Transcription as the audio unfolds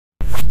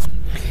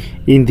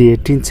In the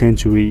 18th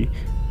century,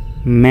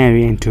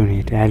 Mary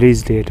Antoinette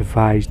allegedly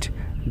advised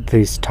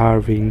the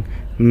starving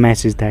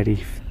masses that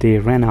if they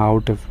ran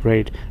out of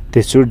bread,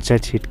 they should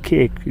just eat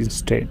cake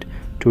instead.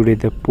 Today,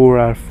 the poor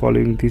are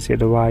following this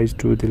advice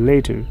to the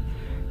letter,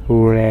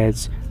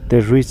 whereas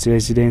the rich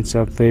residents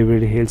of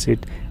Beverly Hills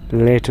eat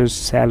lettuce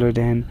salad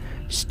and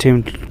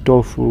steamed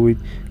tofu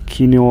with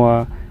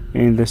quinoa.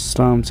 In the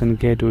slums and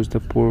ghettos, the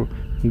poor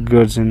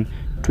guzzle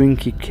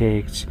Twinkie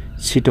cakes,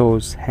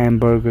 Cheetos,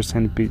 hamburgers,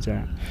 and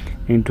pizza.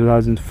 In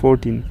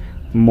 2014,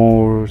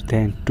 more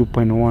than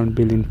 2.1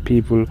 billion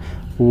people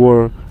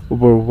were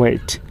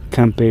overweight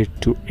compared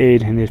to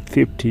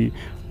 850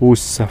 who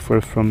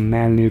suffer from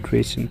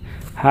malnutrition.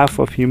 Half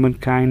of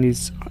humankind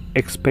is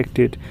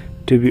expected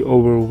to be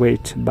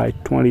overweight by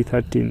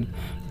 2013.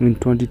 In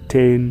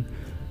 2010,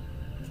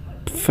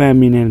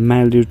 famine and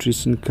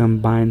malnutrition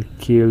combined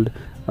killed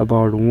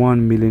about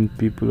 1 million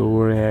people,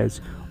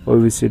 whereas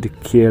obesity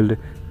killed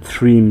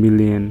 3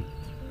 million.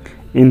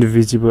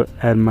 Invisible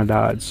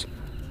armadas.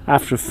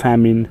 After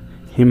famine,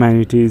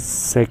 humanity's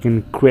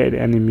second great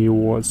enemy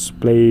was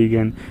plague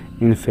and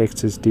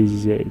infectious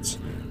diseases.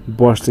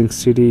 Bustling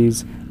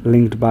cities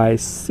linked by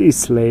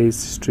ceaseless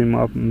stream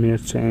of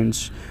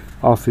merchants,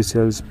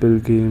 officials,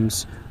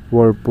 pilgrims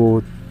were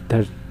both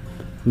the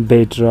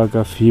bedrock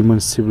of human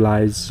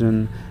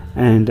civilization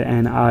and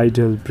an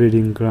ideal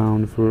breeding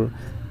ground for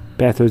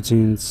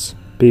pathogens.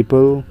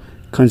 People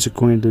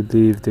consequently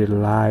lived their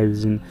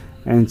lives in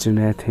ancient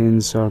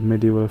Athens or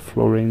medieval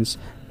Florence,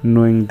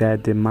 knowing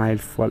that they might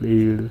fall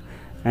ill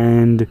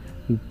and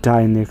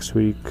die next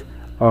week,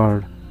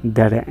 or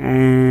that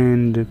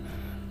an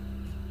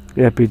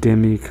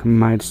epidemic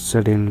might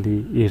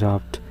suddenly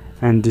erupt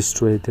and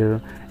destroy their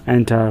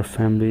entire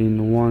family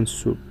in one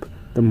swoop.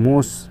 The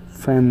most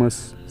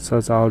famous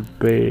such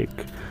outbreak,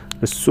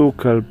 the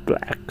so-called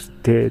Black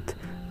Death,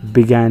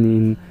 began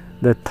in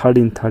the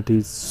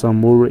 1330s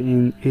somewhere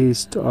in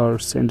East or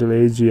Central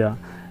Asia,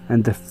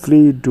 and the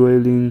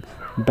flea-dwelling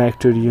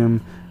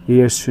bacterium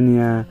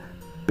Yersinia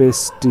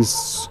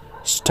pestis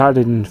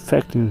started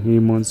infecting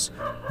humans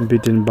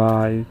bitten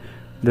by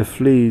the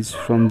fleas.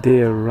 From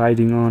there,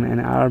 riding on an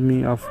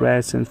army of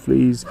rats and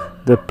fleas,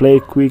 the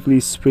plague quickly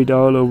spread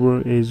all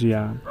over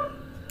Asia,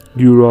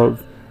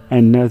 Europe,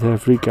 and North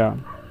Africa,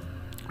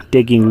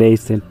 taking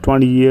less than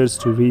 20 years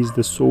to reach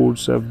the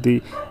shores of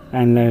the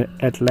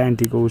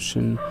Atlantic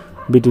Ocean.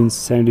 Between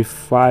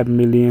 75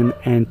 million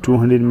and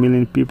 200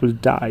 million people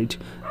died.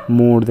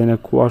 More than a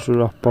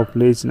quarter of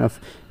population of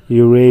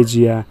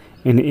Eurasia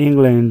in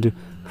England,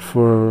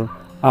 4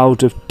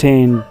 out of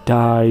 10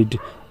 died,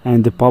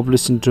 and the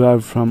population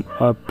dropped from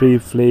a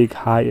pre-plague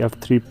high of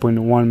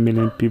 3.1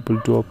 million people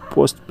to a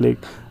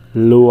post-plague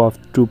low of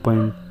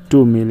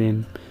 2.2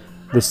 million.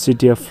 The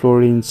city of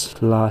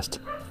Florence lost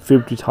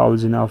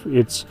 50,000 of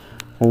its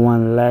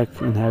 1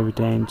 lakh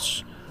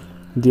inhabitants.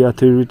 The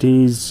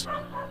authorities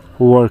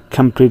were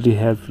completely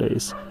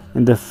helpless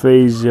in the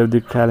face of the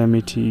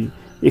calamity,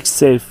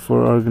 except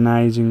for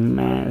organizing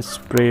mass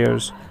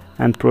prayers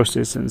and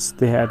processions.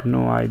 They had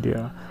no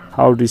idea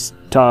how to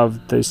stop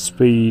the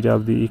spread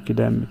of the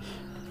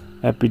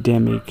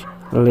epidemic,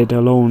 let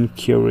alone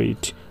cure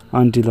it.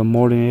 Until the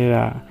modern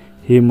era,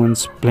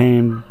 humans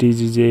blamed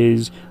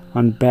diseases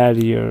on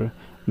barrier,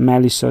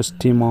 malicious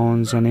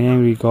demons, and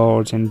angry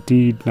gods, and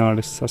did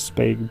not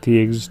suspect the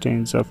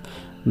existence of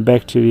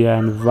bacteria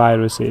and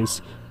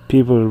viruses.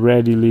 People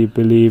readily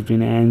believed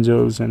in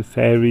angels and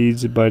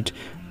fairies, but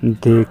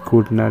they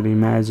could not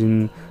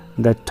imagine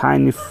that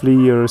tiny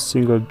flea or a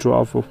single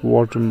drop of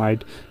water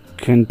might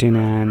contain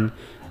an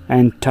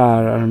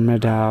entire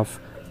armada of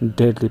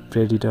deadly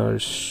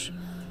predators.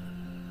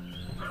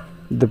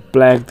 The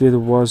Black Death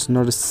was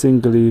not a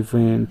single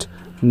event,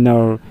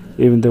 nor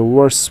even the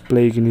worst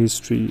plague in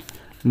history.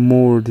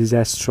 More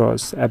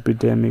disastrous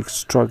epidemics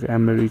struck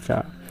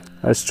America,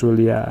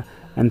 Australia,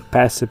 and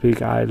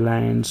Pacific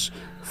Islands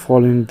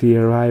following the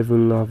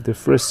arrival of the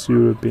first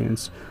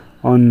Europeans.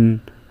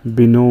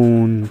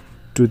 Unbeknown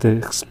to the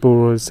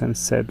explorers and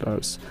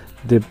settlers,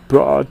 they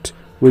brought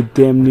with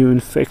them new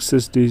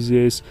infectious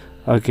diseases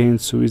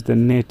against which the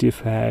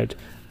native had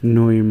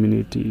no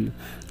immunity.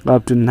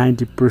 Up to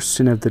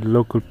 90% of the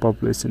local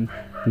population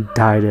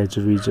died as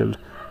a result.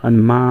 On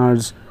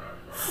March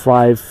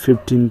 5,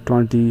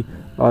 1520,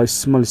 a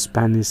small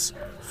Spanish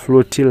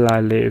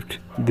flotilla left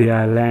the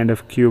island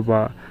of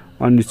Cuba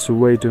on its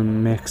way to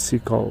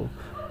Mexico.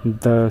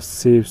 The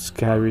ships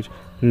carried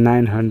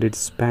 900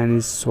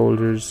 Spanish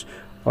soldiers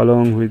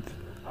along with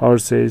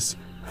horses,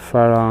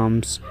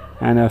 firearms,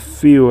 and a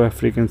few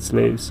African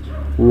slaves.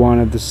 One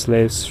of the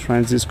slaves,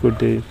 Francisco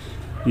de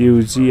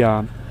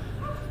Ugia,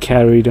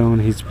 carried on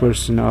his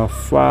person a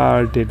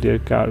far deadlier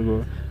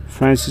cargo.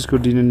 Francisco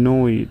didn't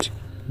know it,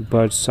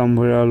 but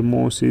somewhere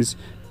almost his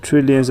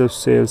trillions of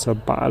cells a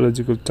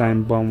biological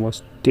time bomb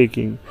was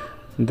ticking.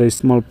 The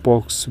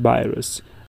smallpox virus,